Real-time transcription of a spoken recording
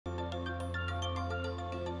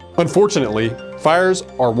Unfortunately, fires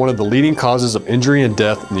are one of the leading causes of injury and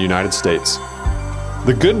death in the United States.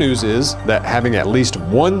 The good news is that having at least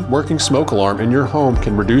one working smoke alarm in your home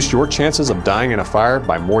can reduce your chances of dying in a fire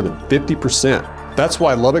by more than 50%. That's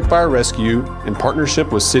why Lubbock Fire Rescue, in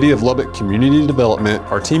partnership with City of Lubbock Community Development,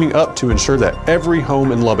 are teaming up to ensure that every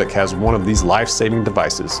home in Lubbock has one of these life-saving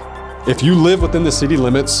devices. If you live within the city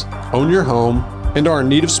limits, own your home, and are in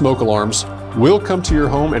need of smoke alarms, we'll come to your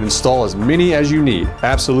home and install as many as you need,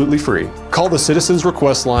 absolutely free. Call the Citizens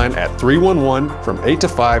Request Line at 311 from 8 to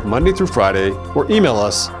 5 Monday through Friday, or email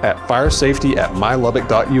us at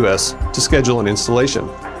firesafety@mylubbock.us to schedule an installation.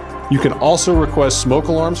 You can also request smoke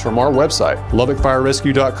alarms from our website,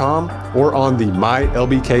 lubbockfirerescue.com, or on the My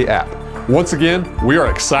LBK app. Once again, we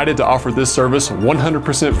are excited to offer this service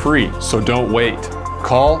 100% free, so don't wait.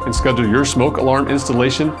 Call and schedule your smoke alarm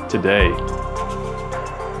installation today.